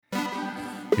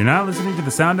You're now listening to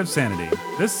The Sound of Sanity.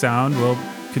 This sound will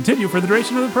continue for the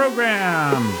duration of the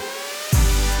program.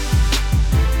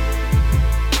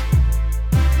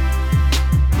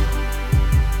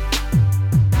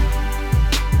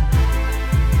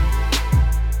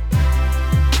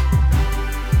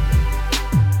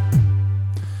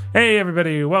 Hey,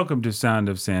 everybody. Welcome to Sound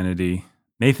of Sanity.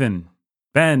 Nathan,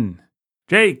 Ben,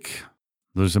 Jake.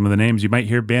 Those are some of the names you might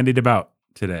hear bandied about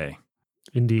today.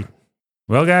 Indeed.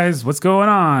 Well, guys, what's going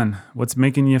on? What's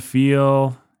making you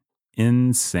feel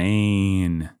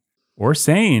insane or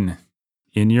sane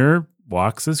in your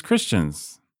walks as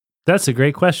Christians? That's a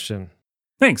great question.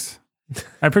 Thanks.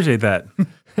 I appreciate that.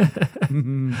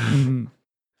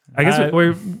 I guess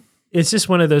it's just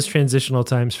one of those transitional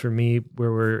times for me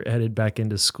where we're headed back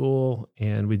into school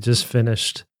and we just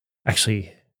finished.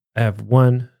 Actually, I have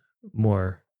one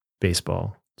more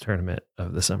baseball tournament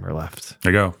of the summer left.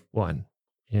 There you go. One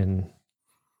in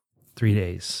 3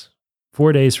 days.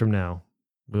 4 days from now,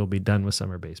 we'll be done with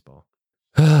summer baseball.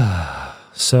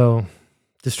 So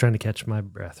just trying to catch my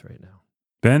breath right now.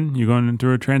 Ben, you going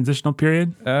through a transitional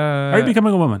period? Are you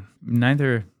becoming a woman?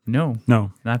 Neither. No.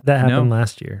 Not That happened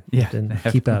last year. Yeah. Didn't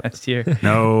keep up. Last year.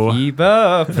 No. Keep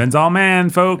up. Ben's all man,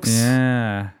 folks.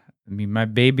 Yeah. I mean, my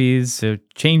babies are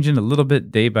changing a little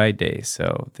bit day by day,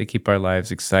 so they keep our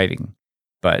lives exciting.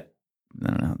 But I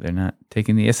don't know, they're not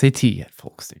taking the SAT yet,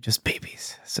 folks. They're just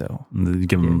babies. So You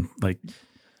give them like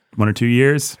 1 or 2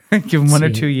 years. give them 1 or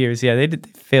 2 years. Yeah, they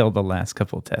failed the last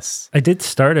couple of tests. I did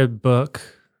start a book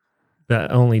that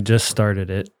only just started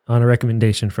it on a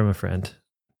recommendation from a friend.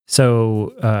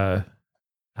 So I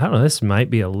don't know, this might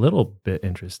be a little bit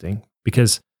interesting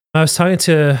because I was talking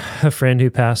to a friend who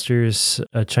pastors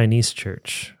a Chinese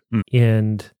church,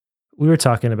 and we were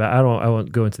talking about, I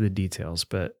won't go into the details,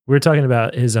 but we were talking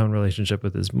about his own relationship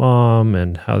with his mom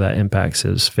and how that impacts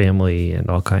his family and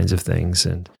all kinds of things,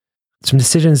 and some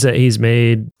decisions that he's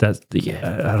made that,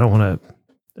 I don't want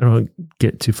to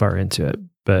get too far into it,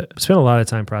 but spent a lot of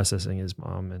time processing his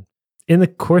mom. And in the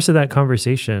course of that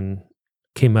conversation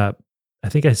came up, I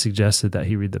think I suggested that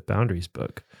he read the Boundaries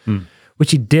book, which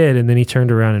he did. And then he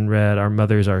turned around and read Our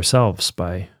Mothers Ourselves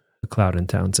by Cloud and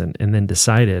Townsend, and then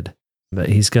decided that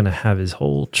he's going to have his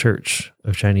whole church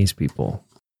of Chinese people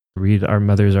read Our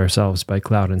Mothers Ourselves by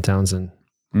Cloud and Townsend,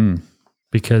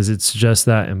 because it's just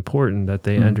that important that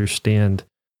they understand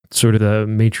sort of the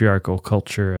matriarchal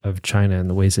culture of China and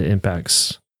the ways it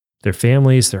impacts their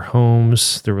families, their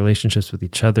homes, their relationships with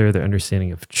each other, their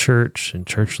understanding of church and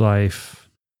church life,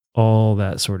 all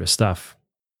that sort of stuff.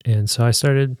 And so I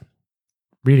started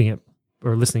reading it,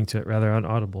 or listening to it rather, on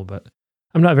Audible, but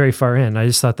I'm not very far in. I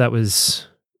just thought that was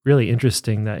really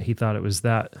interesting that he thought it was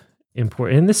that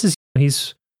important. And this is,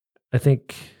 I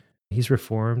think he's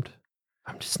Reformed.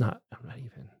 I'm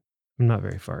not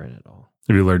very far in at all.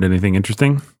 Have you learned anything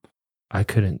interesting? I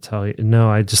couldn't tell you.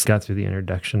 No, I just got through the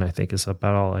introduction, I think is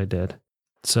about all I did.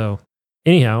 So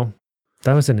anyhow,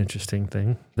 that was an interesting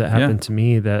thing that happened to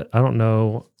me that I don't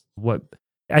know what,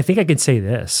 I think I could say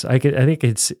this. I think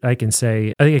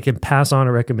I can pass on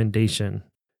a recommendation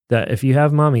that if you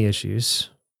have mommy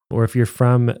issues, or if you're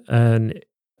from an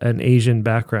Asian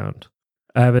background,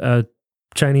 I have a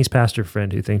Chinese pastor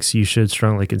friend who thinks you should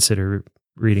strongly consider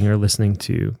reading or listening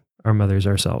to Our Mothers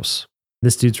Ourselves.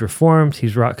 This dude's Reformed.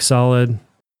 He's rock solid.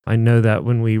 I know that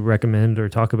when we recommend or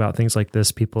talk about things like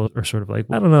this, people are sort of like,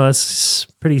 I don't know, that's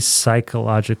pretty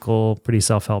psychological, pretty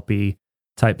self-helpy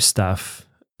type stuff.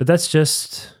 But that's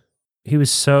just, he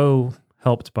was so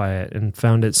helped by it and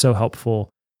found it so helpful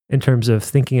in terms of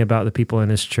thinking about the people in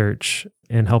his church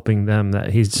and helping them,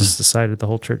 that he's just decided the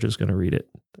whole church is going to read it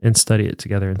and study it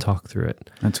together and talk through it.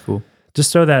 That's cool.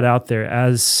 Just throw that out there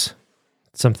as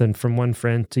something from one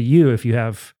friend to you if you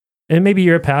have, and maybe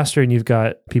you're a pastor and you've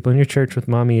got people in your church with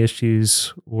mommy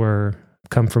issues or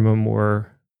come from a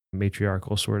more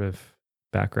matriarchal sort of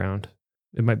background.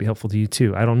 It might be helpful to you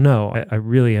too. I don't know. I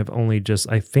really have only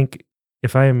I think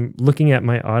if I am looking at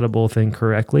my Audible thing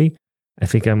correctly, I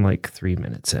think I'm like 3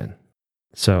 minutes in.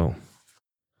 So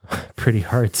pretty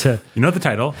hard to... You know the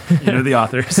title. You know the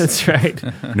authors. That's right.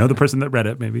 You know the person that read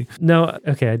it, maybe. No,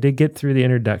 okay. I did get through the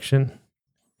introduction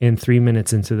in 3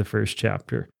 minutes into the first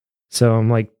chapter. So I'm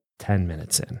like 10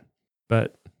 minutes in.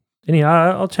 But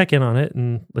anyhow, I'll check in on it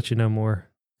and let you know more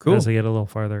as I get a little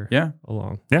farther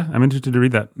along. Yeah, I'm interested to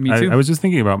read that. Me too. I was just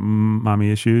thinking about mommy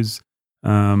issues.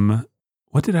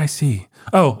 What did I see?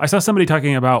 Oh, I saw somebody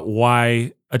talking about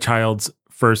why a child's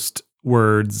first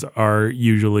words are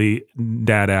usually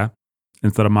dada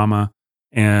instead of mama.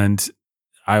 And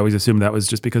I always assumed that was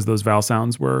just because those vowel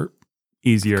sounds were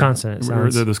easier. Consonant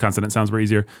sounds. Those consonant sounds were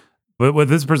easier. But what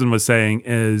this person was saying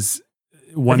is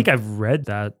I think I've read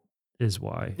that is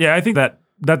why. Yeah, I think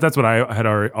that's what I had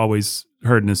always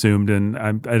heard and assumed, and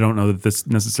I don't know that this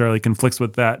necessarily conflicts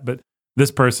with that, but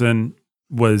this person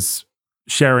was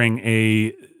sharing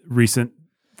a recent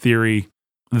theory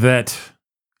that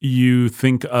you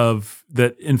think of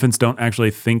that infants don't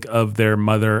actually think of their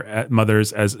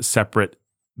mothers as separate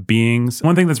beings.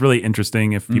 One thing that's really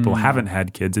interesting, if people haven't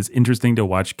had kids, it's interesting to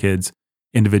watch kids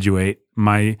individuate.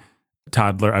 My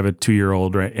toddler, I have a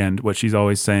 2-year-old, right? And what she's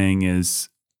always saying is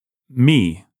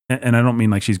me. And I don't mean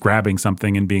like she's grabbing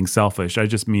something and being selfish. I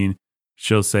just mean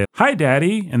she'll say, "Hi,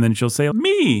 Daddy." And then she'll say,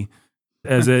 "Me."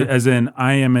 As in,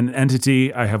 I am an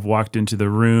entity. I have walked into the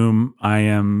room. I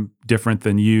am different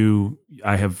than you.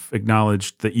 I have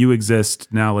acknowledged that you exist.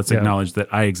 Now let's acknowledge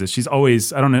that I exist. She's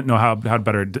always, I don't know how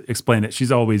better to explain it.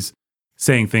 She's always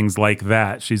saying things like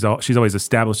that. She's always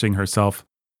establishing herself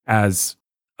as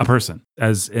a person,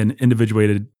 as an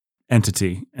individuated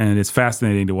entity. And it's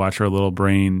fascinating to watch her little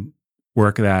brain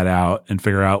work that out and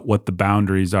figure out what the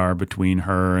boundaries are between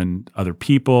her and other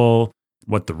people,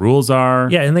 what the rules are.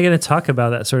 Yeah, and they're going to talk about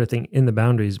that sort of thing in the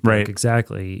Boundaries book. Right.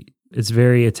 Exactly. It's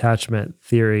very attachment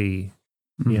theory,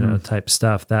 type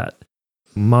stuff, that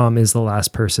mom is the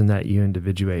last person that you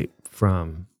individuate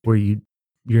from, where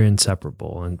you're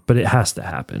inseparable, but it has to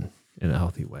happen in a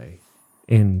healthy way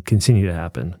and continue to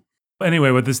happen.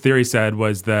 Anyway, what this theory said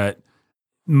was that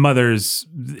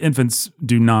infants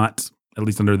do not, at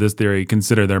least under this theory,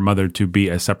 consider their mother to be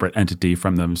a separate entity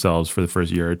from themselves for the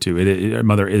first year or two. Their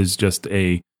mother is just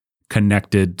a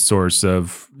connected source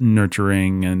of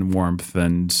nurturing and warmth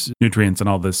and nutrients and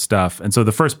all this stuff. And so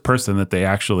the first person that they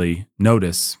actually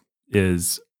notice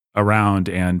is around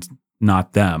and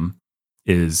not them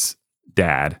is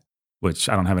dad, which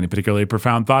I don't have any particularly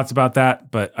profound thoughts about that,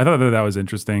 but I thought that was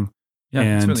interesting. Yeah,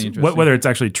 and it's really interesting. Whether it's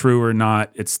actually true or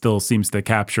not, it still seems to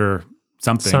capture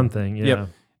something. Something, yeah. Yep.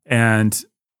 And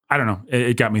I don't know,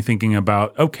 it got me thinking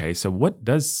about, okay, so what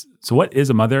is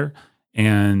a mother,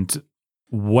 and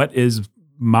what is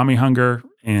mommy hunger?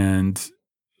 And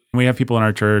we have people in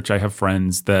our church, I have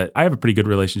friends that I have a pretty good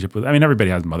relationship with. I mean, everybody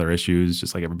has mother issues,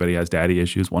 just like everybody has daddy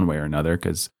issues one way or another,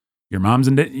 because your mom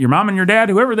and your dad,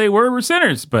 whoever they were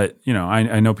sinners. But,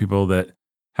 I know people that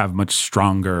have much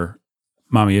stronger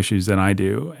mommy issues than I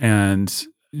do. And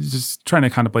just trying to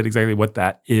contemplate exactly what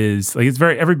that is. Like,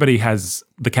 everybody has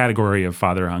the category of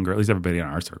father hunger, at least everybody in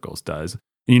our circles does.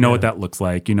 And you know what that looks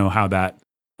like, how that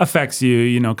affects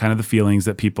you, kind of the feelings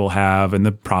that people have and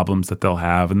the problems that they'll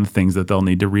have and the things that they'll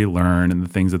need to relearn and the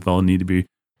things that they'll need to be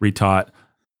retaught.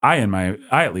 I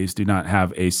at least do not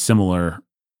have a similar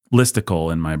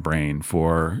listicle in my brain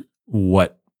for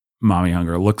what mommy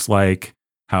hunger looks like,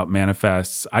 how it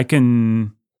manifests. I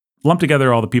can lump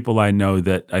together all the people I know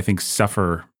that I think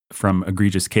suffer from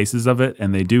egregious cases of it,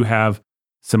 and they do have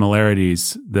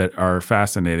similarities that are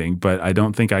fascinating, but I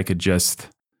don't think I could just,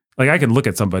 I can look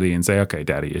at somebody and say, okay,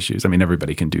 daddy issues. I mean,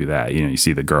 everybody can do that. You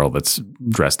see the girl that's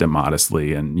dressed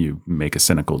immodestly and you make a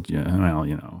cynical,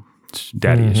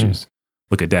 daddy issues.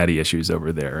 Look at daddy issues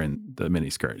over there in the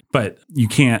miniskirt. But you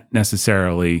can't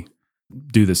necessarily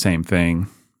do the same thing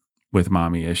with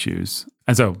mommy issues.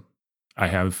 And so I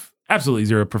have absolutely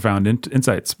zero profound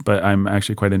insights, but I'm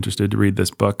actually quite interested to read this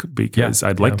book because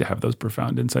I'd like to have those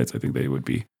profound insights. I think they would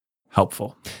be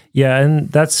helpful. Yeah, and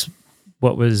that's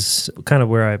what was kind of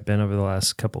where I've been over the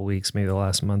last couple of weeks, maybe the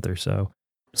last month or so.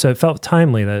 So it felt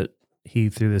timely that he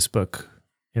threw this book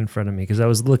in front of me, because I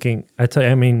was looking,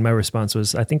 my response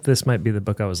was, I think this might be the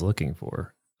book I was looking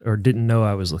for, or didn't know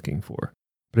I was looking for,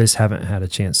 but I just haven't had a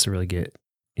chance to really get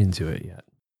into it yet.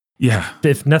 Yeah.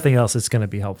 If nothing else, it's going to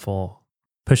be helpful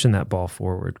pushing that ball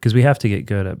forward, because we have to get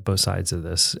good at both sides of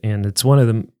this. And it's one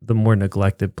of the more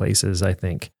neglected places, I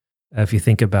think. If you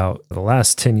think about the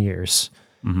last 10 years,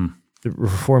 the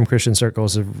Reformed Christian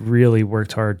circles have really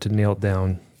worked hard to nail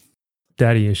down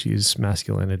daddy issues,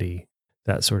 masculinity,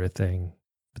 that sort of thing.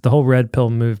 But the whole red pill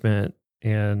movement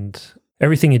and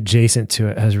everything adjacent to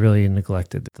it has really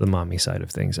neglected the mommy side of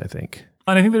things, I think.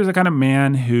 And I think there's a kind of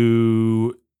man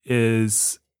who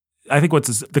is, I think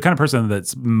the kind of person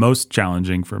that's most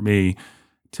challenging for me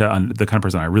the kind of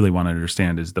person I really want to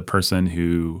understand is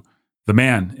the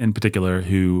man in particular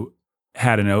who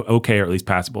had an okay or at least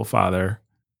passable father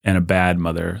and a bad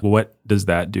mother. What does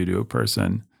that do to a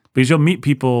person? Because you'll meet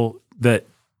people that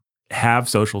have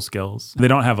social skills. They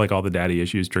don't have all the daddy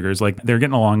issues triggers. They're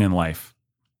getting along in life.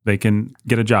 They can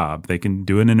get a job. They can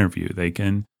do an interview. They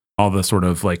can, all the sort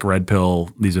of red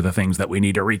pill, these are the things that we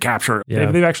need to recapture.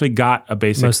 Yeah. They've actually got a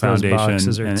basic Most foundation, of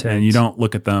those and you don't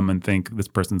look at them and think this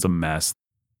person's a mess.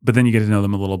 But then you get to know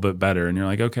them a little bit better and you're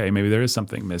like, okay, maybe there is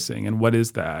something missing. And what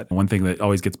is that? One thing that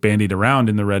always gets bandied around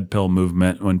in the red pill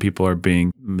movement when people are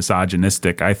being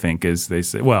misogynistic, I think, is they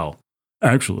say, well,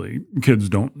 actually, kids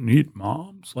don't need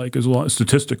moms. Like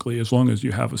statistically, as long as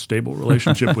you have a stable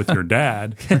relationship with your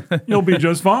dad, you'll be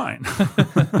just fine.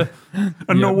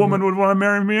 And no woman would want to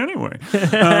marry me anyway.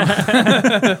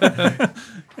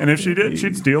 And if she did,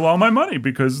 she'd steal all my money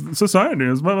because society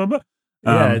is blah, blah, blah.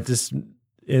 Yeah, just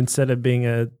instead of being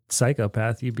a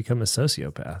psychopath, you become a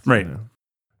sociopath. Right. You know?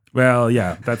 Well,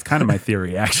 yeah, that's kind of my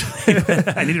theory, actually.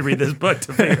 I need to read this book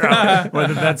to figure out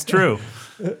whether that's true.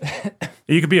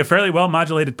 You could be a fairly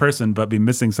well-modulated person, but be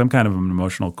missing some kind of an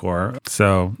emotional core.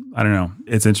 So, I don't know.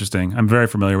 It's interesting. I'm very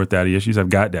familiar with daddy issues. I've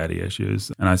got daddy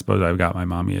issues, and I suppose I've got my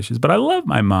mommy issues. But I love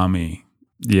my mommy.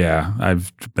 Yeah,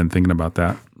 I've been thinking about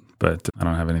that, but I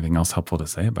don't have anything else helpful to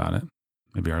say about it.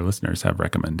 Maybe our listeners have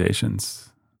recommendations.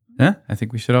 Yeah, I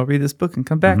think we should all read this book and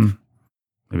come back. Mm-hmm.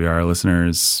 Maybe our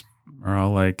listeners are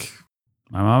all like,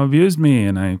 my mom abused me,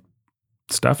 and I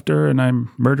stuffed her, and I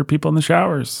murder people in the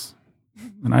showers.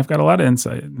 And I've got a lot of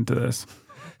insight into this.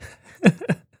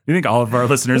 You think all of our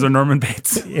listeners are Norman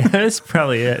Bates? Yeah, that's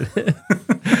probably it.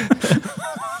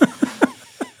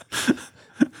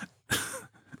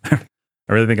 I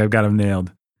really think I've got him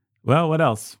nailed. Well, what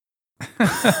else?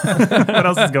 What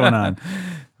else is going on?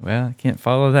 Well, I can't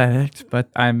follow that act, but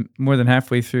I'm more than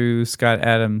halfway through Scott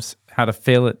Adams' How to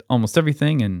Fail at Almost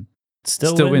Everything and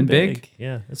Still Win Big.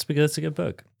 Yeah, that's a good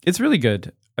book. It's really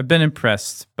good. I've been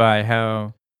impressed by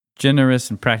how generous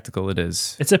and practical it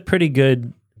is. It's a pretty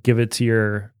good give it to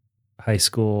your high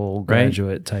school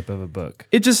graduate type of a book.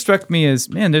 It just struck me as,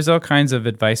 man, there's all kinds of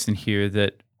advice in here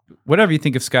that whatever you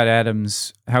think of Scott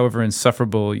Adams, however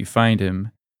insufferable you find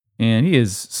him, and he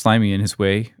is slimy in his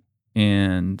way,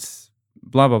 and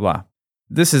blah, blah, blah.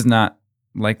 This is not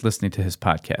like listening to his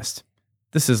podcast.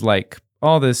 This is like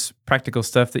all this practical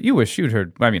stuff that you wish you'd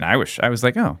heard. I mean, I wish. I was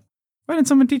like, oh, why didn't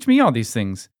someone teach me all these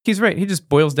things? He's right. He just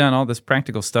boils down all this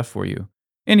practical stuff for you.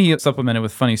 And he supplemented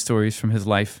with funny stories from his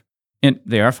life. And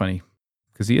they are funny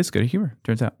because he is good at humor,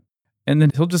 turns out. And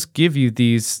then he'll just give you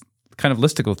these kind of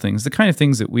listicle things, the kind of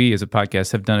things that we as a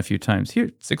podcast have done a few times.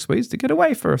 Here, 6 ways to get a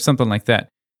wife or something like that.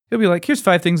 He'll be like, here's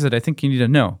 5 things that I think you need to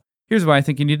know. Here's why I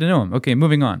think you need to know them. Okay,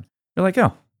 moving on. You're like,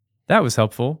 oh, that was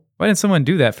helpful. Why didn't someone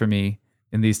do that for me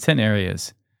in these 10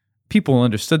 areas? People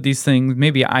understood these things.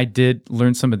 Maybe I did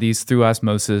learn some of these through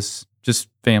osmosis, just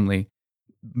family,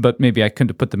 but maybe I couldn't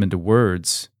have put them into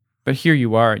words. But here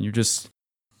you are, and you're just,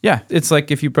 yeah, it's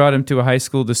like if you brought him to a high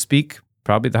school to speak,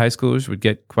 probably the high schoolers would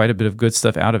get quite a bit of good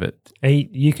stuff out of it. And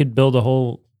you could build a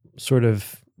whole sort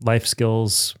of life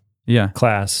skills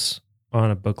class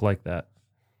on a book like that.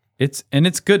 It's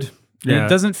good. Yeah. It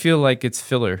doesn't feel like it's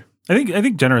filler. I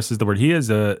think generous is the word.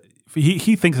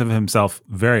 He thinks of himself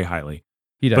very highly.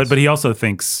 He does. But he also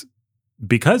thinks,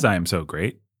 because I am so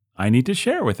great, I need to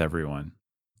share with everyone.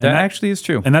 That actually is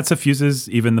true. And that suffuses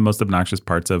even the most obnoxious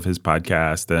parts of his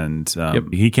podcast.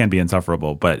 And he can be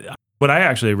insufferable. But what I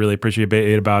actually really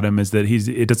appreciate about him is that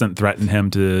it doesn't threaten him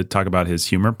to talk about his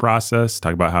humor process,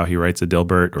 talk about how he writes a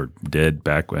Dilbert, or did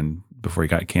before he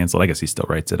got canceled. I guess he still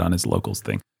writes it on his Locals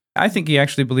thing. I think he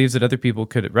actually believes that other people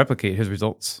could replicate his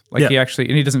results. And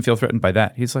he doesn't feel threatened by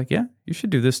that. He's like, yeah, you should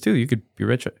do this too. You could be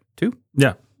rich too.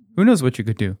 Yeah. Who knows what you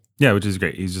could do? Yeah, which is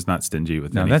great. He's just not stingy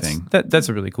with anything. That's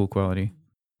a really cool quality.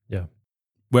 Yeah.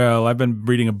 Well, I've been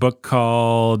reading a book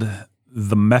called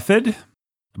The Method,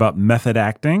 about method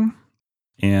acting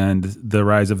and the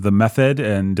rise of the method.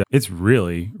 And it's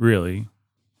really, really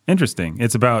interesting.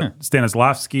 It's about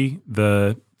Stanislavski,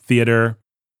 the theater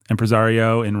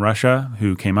impresario in Russia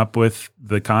who came up with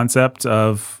the concept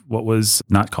of what was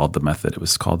not called the method. It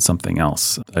was called something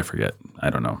else. I forget. I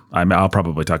don't know. I'll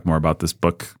probably talk more about this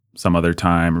book some other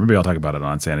time. Or maybe I'll talk about it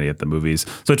on Sanity at the Movies.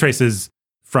 So it traces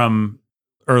from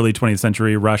early 20th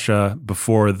century Russia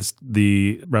before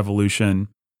the revolution,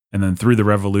 and then through the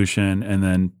revolution, and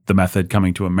then the method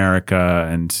coming to America.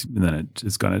 And then it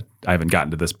is going to, I haven't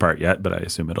gotten to this part yet, but I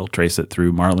assume it'll trace it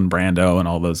through Marlon Brando and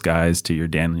all those guys to your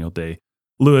Daniel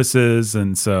Day-Lewis's.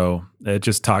 And so it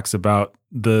just talks about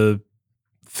the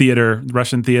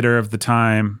Russian theater of the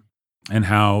time, and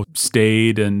how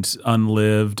staid and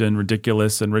unlived and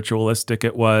ridiculous and ritualistic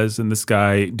it was. And this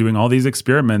guy doing all these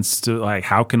experiments to, like,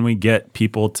 how can we get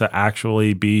people to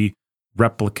actually be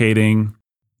replicating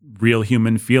real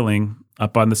human feeling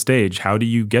up on the stage? How do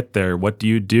you get there? What do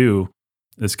you do?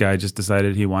 This guy just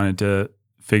decided he wanted to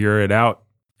figure it out.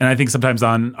 And I think sometimes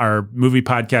on our movie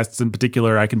podcasts in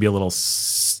particular, I can be a little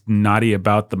snotty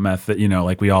about the method.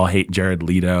 Like we all hate Jared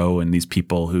Leto and these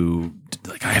people who,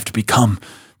 like, I have to become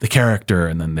the character,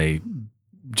 and then they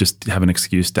just have an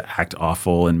excuse to act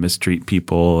awful and mistreat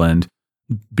people and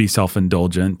be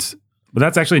self-indulgent. But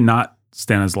that's actually not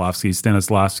Stanislavski.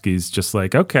 Stanislavski's just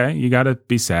like, okay, you got to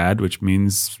be sad, which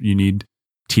means you need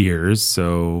tears.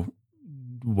 So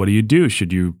what do?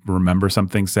 Should you remember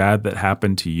something sad that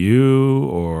happened to you,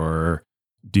 or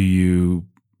do you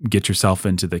get yourself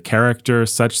into the character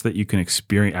such that you can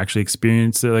actually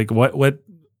experience it? Like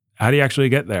how do you actually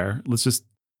get there? Let's just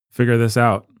figure this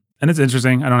out. And it's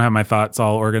interesting. I don't have my thoughts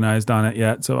all organized on it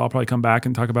yet, so I'll probably come back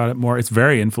and talk about it more. It's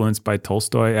very influenced by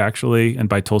Tolstoy, actually, and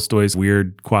by Tolstoy's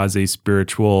weird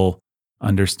quasi-spiritual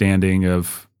understanding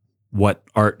of what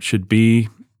art should be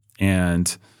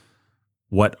and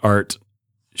what art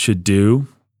should do.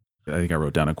 I think I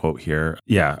wrote down a quote here.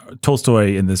 Yeah,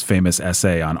 Tolstoy in this famous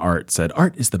essay on art said,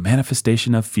 "Art is the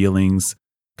manifestation of feelings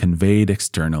conveyed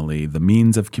externally, the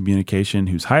means of communication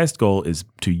whose highest goal is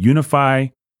to unify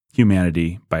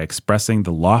humanity by expressing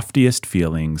the loftiest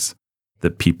feelings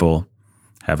that people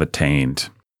have attained."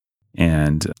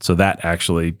 And so that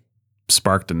actually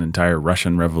sparked an entire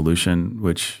Russian Revolution,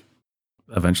 which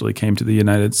eventually came to the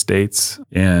United States.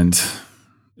 And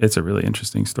it's a really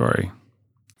interesting story.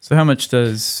 So how much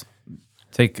does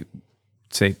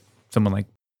say someone like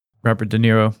Robert De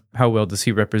Niro, how well does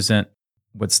he represent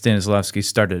what Stanislavski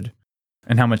started?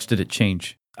 And how much did it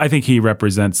change? I think he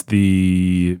represents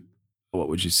the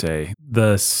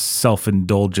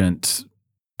self-indulgent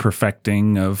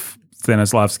perfecting of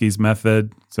Stanislavski's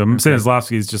method. So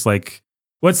Stanislavski's just like,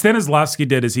 what Stanislavski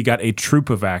did is he got a troupe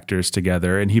of actors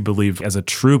together, and he believed as a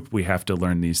troupe we have to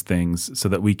learn these things so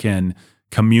that we can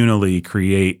communally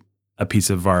create a piece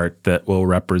of art that will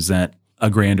represent a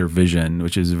grander vision,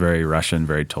 which is very Russian,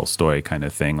 very Tolstoy kind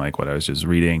of thing, like what I was just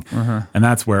reading. And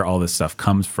that's where all this stuff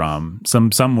comes from.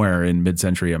 Somewhere in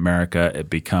mid-century America,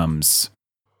 it becomes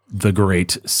the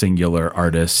great singular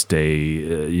artist,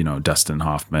 Dustin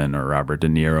Hoffman or Robert De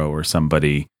Niro or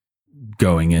somebody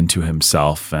going into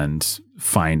himself and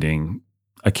finding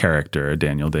a character, a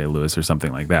Daniel Day-Lewis or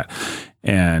something like that.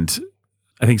 And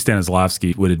I think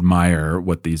Stanislavski would admire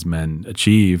what these men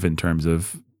achieve in terms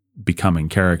of becoming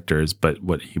characters, but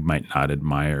what he might not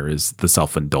admire is the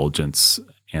self-indulgence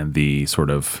and the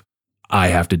sort of, I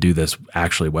have to do this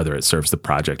actually whether it serves the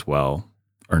project well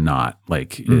or not.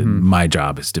 Like my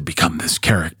job is to become this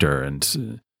character.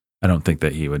 And I don't think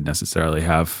that he would necessarily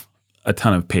have a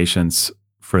ton of patience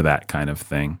for that kind of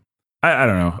thing. I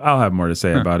don't know. I'll have more to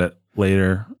say about it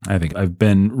later. I think I've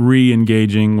been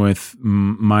re-engaging with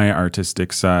my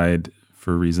artistic side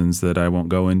for reasons that I won't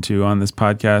go into on this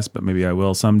podcast, but maybe I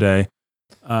will someday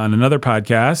on another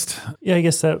podcast. Yeah, I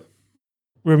guess that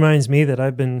reminds me that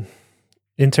I've been,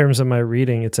 in terms of my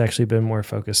reading, it's actually been more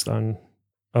focused on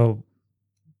a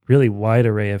really wide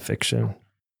array of fiction.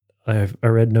 I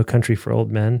read No Country for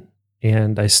Old Men,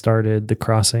 and I started The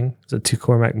Crossing, the two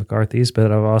Cormac McCarthy's,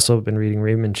 but I've also been reading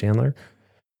Raymond Chandler,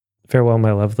 Farewell,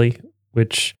 My Lovely,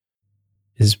 which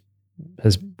has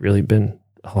really been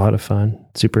a lot of fun,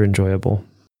 super enjoyable.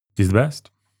 He's the best.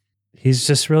 He's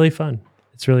just really fun.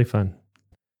 It's really fun.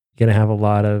 You're going to have a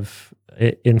lot of,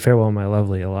 in Farewell, My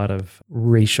Lovely, a lot of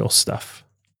racial stuff,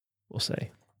 we'll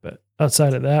say. But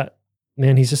outside of that,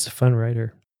 man, he's just a fun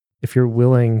writer. If you're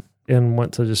willing and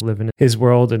want to just live in his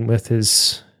world and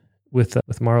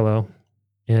with Marlowe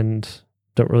and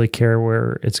don't really care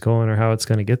where it's going or how it's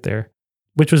going to get there,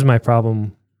 which was my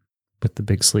problem with The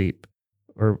Big Sleep,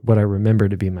 or what I remember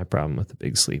to be my problem with The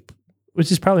Big Sleep,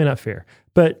 which is probably not fair.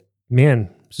 But man,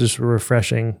 it's just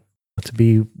refreshing to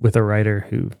be with a writer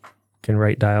who can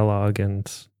write dialogue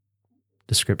and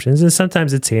descriptions. And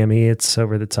sometimes it's hammy, it's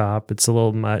over the top, it's a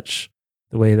little much,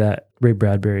 the way that Ray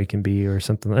Bradbury can be or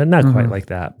something. Not quite like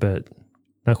that, but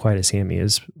not quite as hammy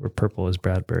as or purple as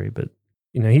Bradbury. But,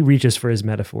 he reaches for his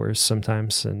metaphors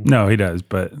sometimes. And no, he does,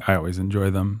 but I always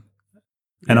enjoy them.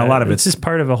 And a lot of it's just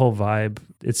part of a whole vibe.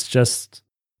 It's just,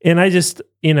 and I just,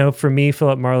 for me,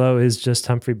 Philip Marlowe is just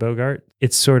Humphrey Bogart.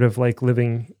 It's sort of like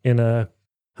living in a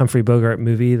Humphrey Bogart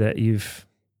movie that you've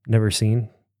never seen,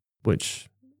 which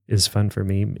is fun for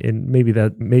me. And maybe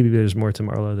there's more to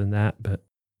Marlowe than that, but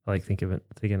I like thinking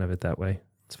of it that way.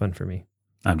 It's fun for me.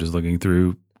 I'm just looking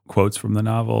through quotes from the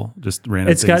novel, just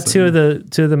random. It's got two of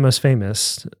the most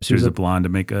famous. She was a blonde to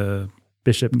make a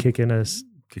bishop kick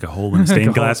a hole in a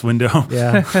stained glass window.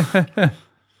 Yeah.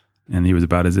 And he was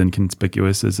about as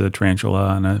inconspicuous as a tarantula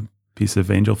on a piece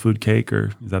of angel food cake,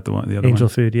 or is that the other one? Angel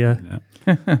food, yeah.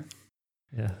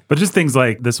 Yeah. But just things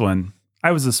like this one,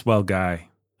 I was a swell guy.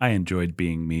 I enjoyed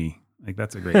being me. Like,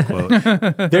 that's a great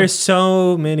quote. There's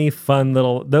so many fun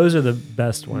those are the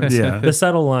best ones. Yeah. The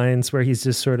subtle lines where he's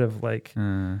just sort of like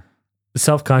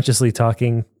self-consciously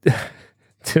talking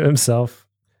to himself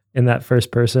in that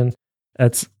first person.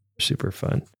 That's super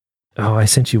fun. Oh, I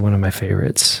sent you one of my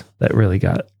favorites that really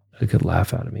got a good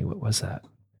laugh out of me. What was that?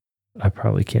 I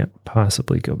probably can't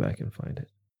possibly go back and find it.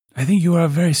 I think you are a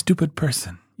very stupid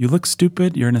person. You look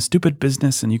stupid, you're in a stupid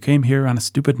business, and you came here on a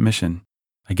stupid mission.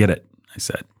 I get it, I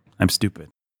said. I'm stupid.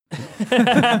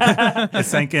 It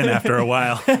sank in after a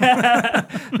while.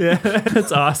 Yeah,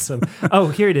 that's awesome. Oh,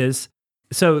 here it is.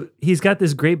 So he's got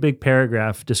this great big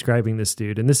paragraph describing this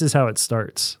dude, and this is how it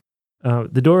starts.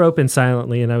 The door opened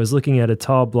silently, and I was looking at a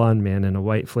tall blonde man in a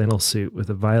white flannel suit with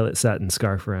a violet satin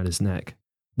scarf around his neck.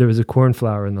 There was a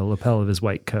cornflower in the lapel of his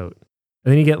white coat.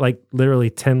 And then you get like literally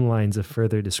 10 lines of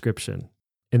further description.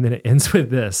 And then it ends with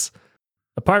this.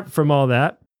 Apart from all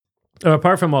this,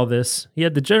 he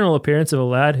had the general appearance of a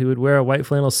lad who would wear a white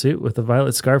flannel suit with a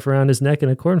violet scarf around his neck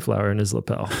and a cornflower in his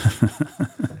lapel.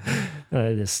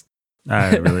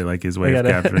 I really like his way of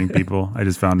capturing people. I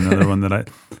just found another one that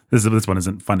this one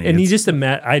isn't funny. And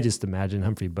I just imagine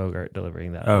Humphrey Bogart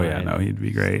delivering that. Oh line. yeah, no, he'd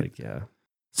be great. Like, yeah.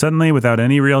 Suddenly, without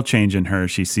any real change in her,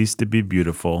 she ceased to be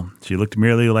beautiful. She looked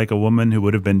merely like a woman who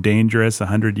would have been dangerous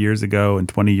 100 years ago and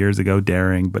 20 years ago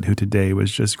daring, but who today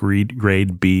was just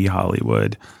grade B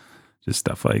Hollywood. Just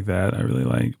stuff like that I really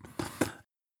like.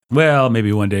 Well,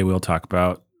 maybe one day we'll talk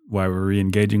about why we're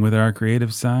re-engaging with our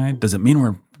creative side. Does it mean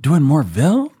we're doing more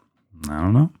Ville? I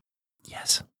don't know.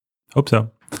 Yes. Hope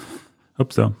so.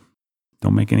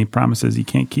 Don't make any promises you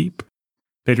can't keep.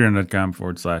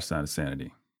 Patreon.com/Sound of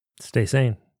Sanity. Stay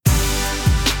sane.